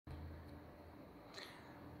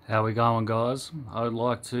How we going, guys? I would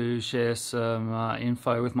like to share some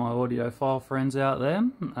info with my audiophile friends out there.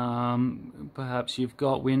 Perhaps you've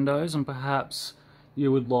got Windows and perhaps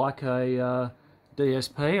you would like a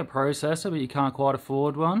DSP, a processor, but you can't quite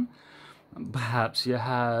afford one. Perhaps you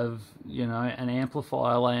have, an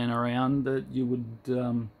amplifier laying around that you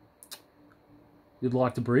would, you'd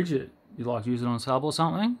like to bridge it. You'd like to use it on a sub or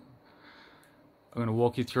something. I'm going to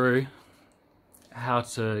walk you through how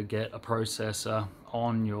to get a processor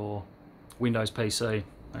on your Windows PC,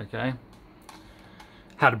 okay?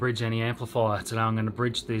 How to bridge any amplifier. Today I'm going to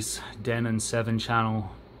bridge this Denon 7-channel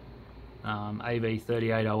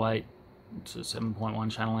AV3808 to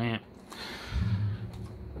 7.1 channel amp.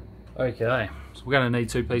 Okay, so we're going to need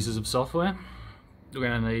two pieces of software. We're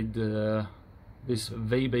going to need this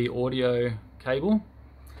VB audio cable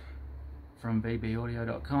from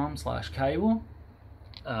vbaudio.com/cable.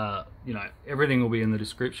 Everything will be in the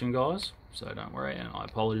description, guys, so don't worry, and I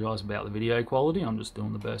apologize about the video quality. I'm just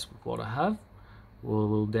doing the best with what I have.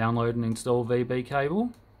 We'll download and install VB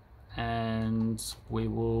cable, and we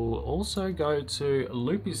will also go to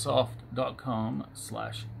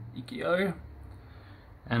loopysoft.com/EKIO,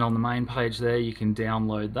 and on the main page there you can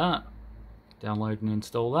download and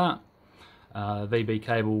install that. VB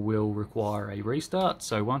cable will require a restart,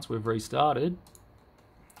 so once we've restarted,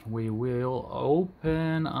 we will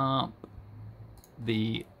open up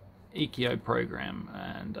the EKIO program,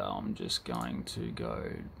 and I'm just going to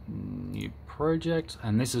go new project,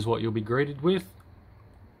 and this is what you'll be greeted with.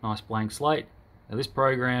 Nice blank slate. Now this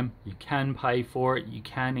program, you can pay for it, you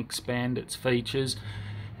can expand its features.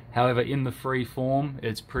 However, in the free form,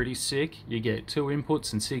 it's pretty sick. You get 2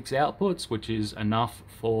 inputs and 6 outputs, which is enough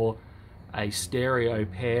for a stereo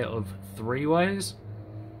pair of 3-ways.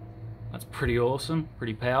 That's pretty awesome,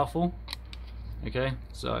 pretty powerful. Okay,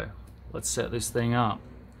 so let's set this thing up.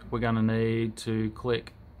 We're gonna need to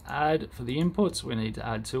click add for the inputs. We need to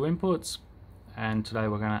add 2 inputs, and today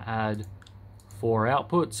we're gonna add 4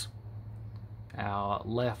 outputs. Our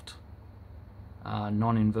left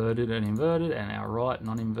non-inverted and inverted, and our right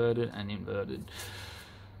non-inverted and inverted.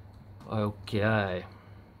 Okay,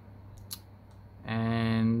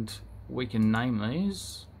 and we can name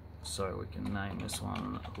these. So we can name this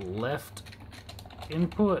one left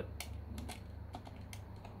input,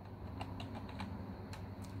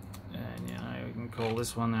 and we can call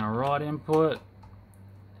this one our right input,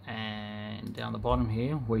 and down the bottom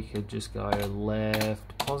here we could just go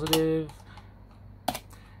left positive,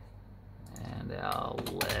 and our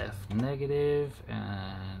left negative,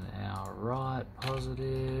 and our right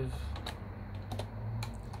positive.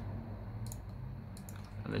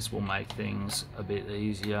 This will make things a bit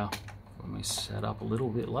easier when we set up a little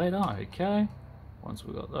bit later. Okay, once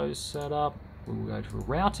we've got those set up, we will go to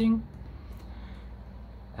routing.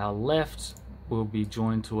 Our left will be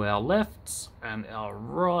joined to our lefts, and our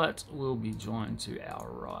right will be joined to our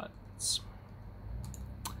rights.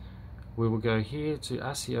 We will go here to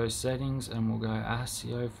ASIO settings, and we'll go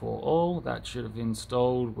ASIO for all. That should have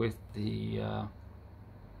installed with the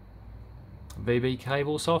VB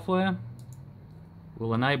cable software.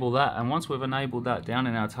 We'll enable that, and once we've enabled that, down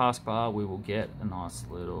in our taskbar we will get a nice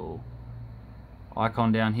little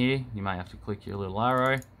icon down here. You may have to click your little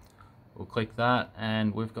arrow. We'll click that,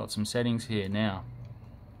 and we've got some settings here now.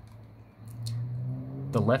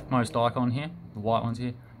 The leftmost icon here, the white ones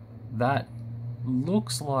here, that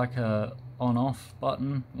looks like a on-off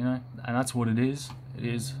button, and that's what it is. It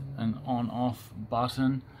is an on-off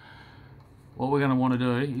button. What we're going to want to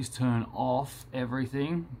do is turn off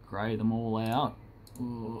everything, grey them all out.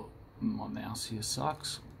 Ooh, my mouse here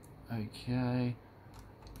sucks. Okay,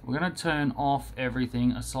 we're going to turn off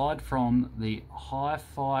everything aside from the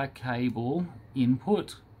HiFi cable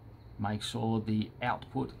input. Make sure the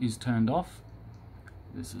output is turned off.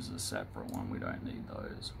 This is a separate one, we don't need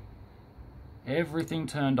those. Everything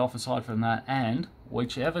turned off aside from that, and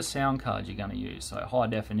whichever sound card you're going to use. So high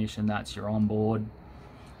definition, that's your onboard.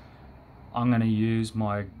 I'm going to use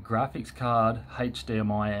my graphics card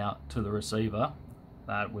HDMI out to the receiver.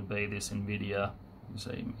 That would be this NVIDIA, you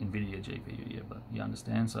see NVIDIA GPU here, but you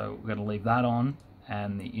understand. So we're going to leave that on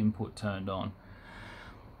and the input turned on.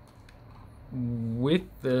 With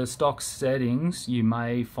the stock settings, you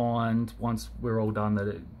may find once we're all done that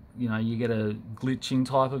it, you get a glitching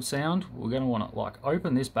type of sound. We're going to want to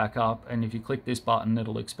open this back up, and if you click this button,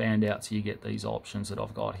 it'll expand out so you get these options that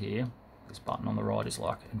I've got here. This button on the right is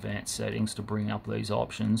like advanced settings to bring up these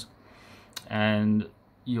options, and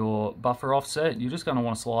your buffer offset, you're just going to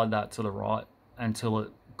want to slide that to the right until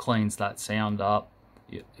it cleans that sound up.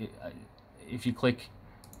 If you click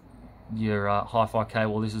your HiFi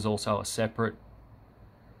cable, this is also a separate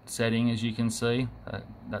setting, as you can see.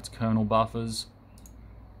 That's kernel buffers,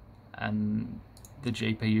 and the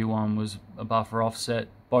GPU one was a buffer offset.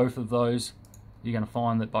 Both of those, you're going to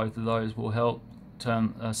find that both of those will help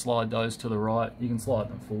slide those to the right. You can slide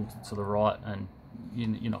them full to the right and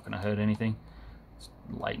you're not going to hurt anything. It's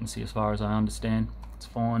latency, as far as I understand, it's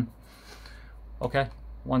fine. Okay,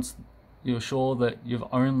 once you're sure that you've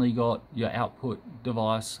only got your output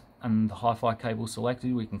device and the HiFi cable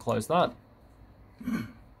selected, we can close that.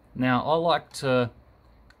 Now, I like to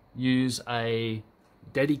use a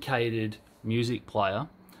dedicated music player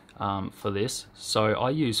for this, so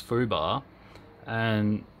I use Foobar,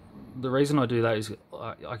 and the reason I do that is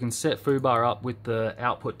I can set Foobar up with the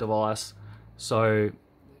output device, so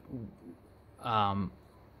I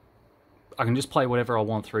can just play whatever I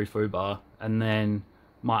want through Foobar, and then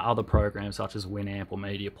my other programs such as Winamp or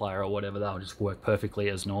Media Player or whatever, they'll just work perfectly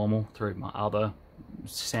as normal through my other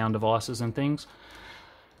sound devices and things.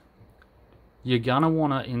 You're gonna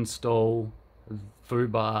want to install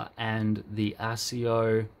Foobar and the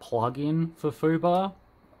ASIO plugin for Foobar.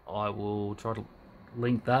 I will try to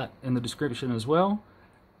link that in the description as well.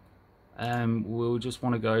 And we'll just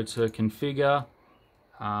want to go to configure.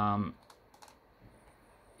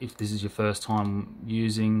 If this is your first time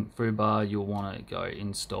using Foobar, you'll want to go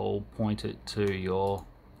install, point it to your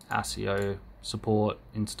ASIO support,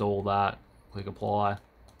 install that, click apply,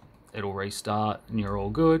 it'll restart and you're all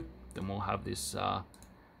good. Then we'll have this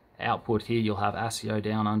output here, you'll have ASIO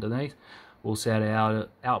down underneath. We'll set our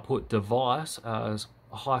output device as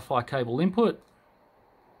a HiFi cable input.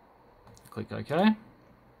 Click OK.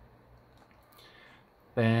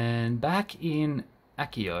 And back in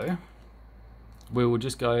EKIO, we will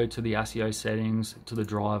just go to the ASIO settings, to the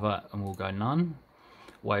driver, and we'll go none.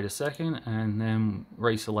 Wait a second, and then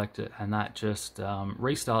reselect it, and that just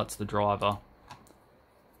restarts the driver.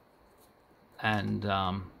 And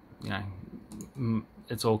you know,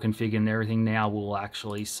 it's all configured and everything. Now we'll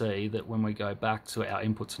actually see that when we go back to our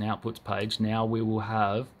inputs and outputs page, now we will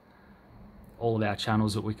have all of our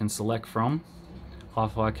channels that we can select from.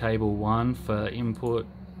 HiFi cable 1 for input,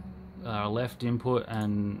 left input,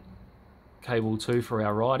 and cable 2 for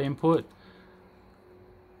our right input.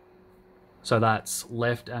 So that's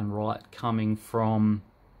left and right coming from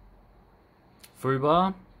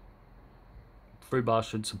Foobar. Foobar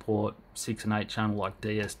should support 6 and 8 channel like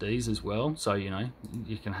DSDs as well, so you know,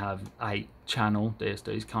 you can have 8 channel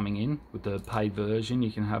DSDs coming in with the paid version.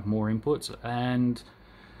 You can have more inputs, and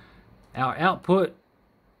our output,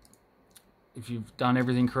 if you've done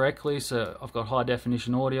everything correctly, so I've got high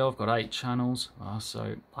definition audio, I've got 8 channels,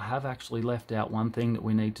 so I have actually left out one thing that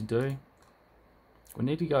we need to do. We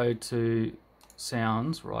need to go to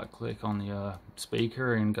sounds, right click on the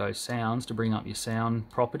speaker and go sounds to bring up your sound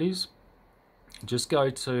properties. Just go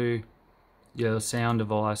to your sound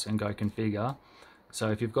device and go configure. So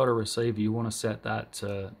if you've got a receiver, you want to set that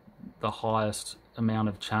to the highest amount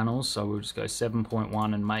of channels, so we'll just go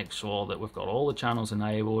 7.1 and make sure that we've got all the channels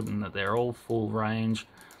enabled and that they're all full range,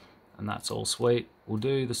 and that's all sweet. We'll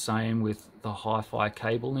do the same with the HiFi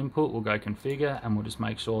cable input. We'll go configure and we'll just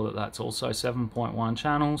make sure that that's also 7.1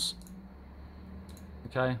 channels.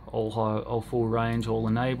 Okay, all full range, all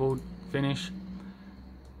enabled, finish.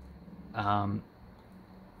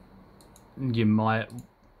 You might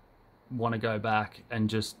want to go back and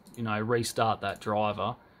just, you know, restart that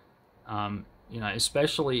driver. You know,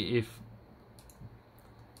 especially if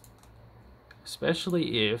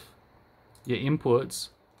your inputs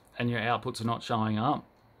and your outputs are not showing up,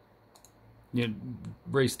 you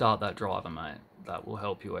restart that driver, mate. That will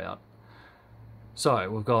help you out. So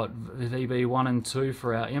we've got VB1 and 2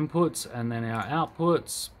 for our inputs, and then our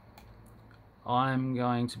outputs, I'm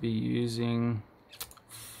going to be using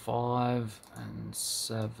 5 and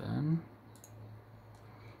 7.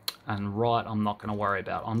 And right, I'm not going to worry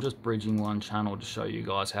about. I'm just bridging one channel to show you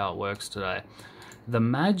guys how it works today. The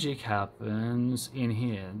magic happens in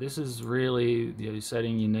here. This is really the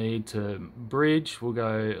setting you need to bridge. We'll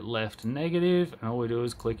go left negative, and all we do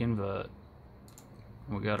is click invert.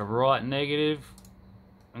 We'll go to right negative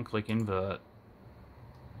and click invert,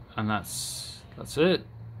 and that's it.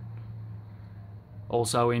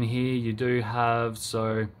 Also in here you do have,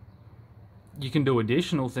 so you can do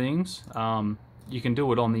additional things. You can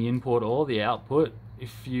do it on the input or the output.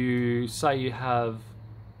 If you say you have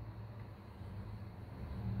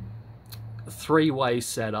 3-way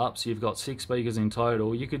setup, so you've got 6 speakers in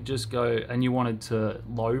total, you could just go and you wanted to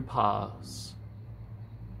low pass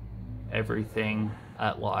everything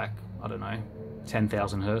at, like, I don't know,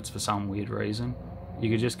 10,000 hertz for some weird reason. You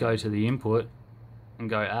could just go to the input and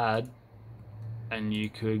go add, and you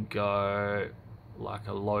could go like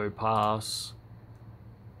a low pass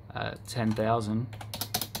 10,000,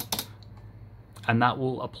 and that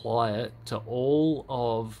will apply it to all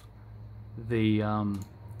of the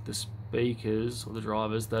speakers or the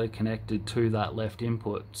drivers that are connected to that left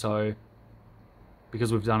input. So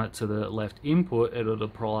because we've done it to the left input, it'll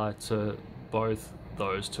apply to both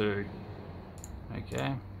those two.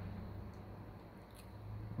 Okay,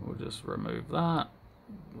 we'll just remove that.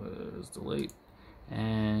 Where's delete?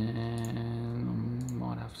 And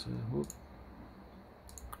might have to, whoop.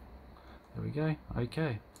 There we go.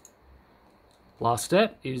 Okay, last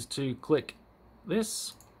step is to click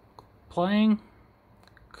this, playing.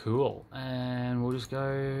 Cool, and we'll just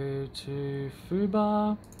go to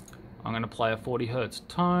Foobar. I'm going to play a 40 Hertz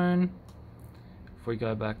tone. If we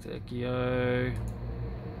go back to EKIO,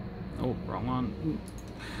 oh, wrong one.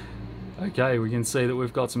 Okay, we can see that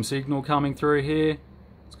we've got some signal coming through here.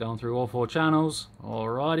 It's going through all 4 channels.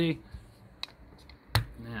 Alrighty.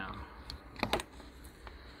 Now,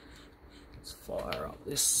 let's fire up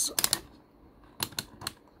this.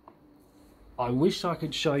 I wish I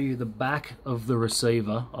could show you the back of the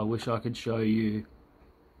receiver. I wish I could show you,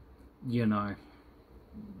 you know,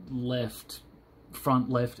 left,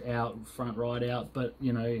 front left out, front right out, but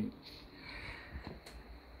you know,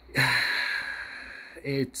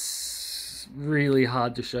 it's really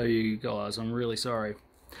hard to show you guys. I'm really sorry.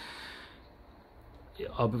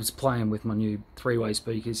 I was playing with my new 3-way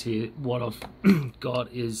speakers here. What I've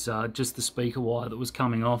got is just the speaker wire that was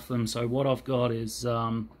coming off them. So what I've got is,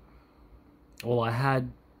 well, I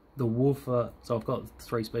had the woofer, so I've got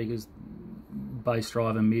 3 speakers, bass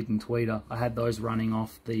driver, mid and tweeter. I had those running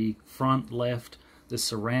off the front left, the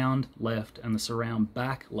surround left, and the surround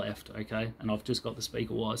back left, okay? And I've just got the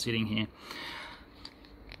speaker wire sitting here.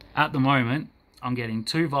 At the moment, I'm getting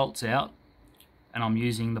 2 volts out, and I'm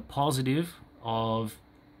using the positive of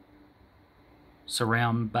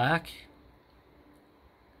surround back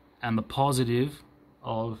and the positive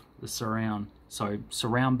of the surround. So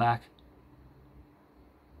surround back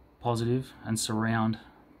positive and surround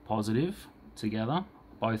positive together,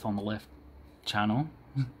 both on the left channel.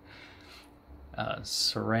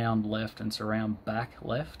 Surround left and surround back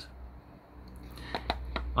left.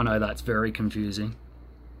 I know that's very confusing.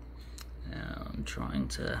 I'm trying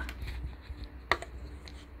to,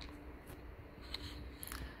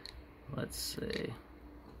 let's see.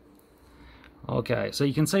 Okay, so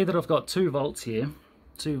you can see that I've got 2 volts here,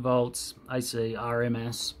 2 volts AC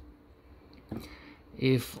RMS.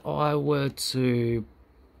 If I were to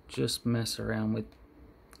just mess around with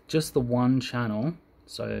just the one channel,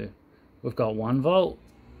 so we've got 1 volt.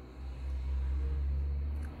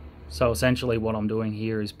 So essentially what I'm doing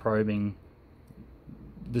here is probing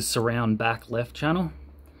the surround back left channel.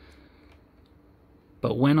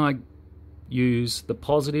 But when I use the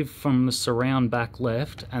positive from the surround back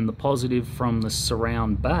left and the positive from the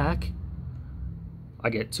surround back, I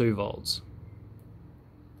get 2 volts.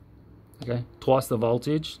 Okay, twice the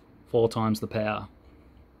voltage, 4 times the power.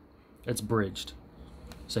 It's bridged.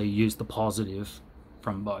 So you use the positive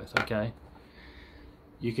from both, okay?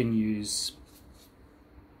 You can use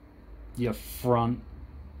your front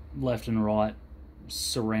left and right,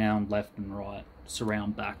 surround left and right,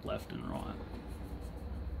 surround back left and right.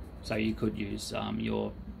 So you could use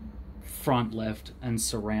your front left and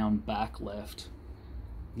surround back left.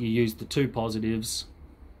 You use the 2 positives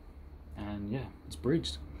and yeah, it's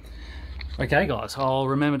bridged. Okay guys, I'll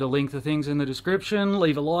remember to link the things in the description.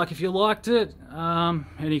 Leave a like if you liked it.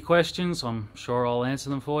 Any questions, I'm sure I'll answer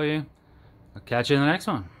them for you. I'll catch you in the next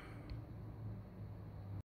one.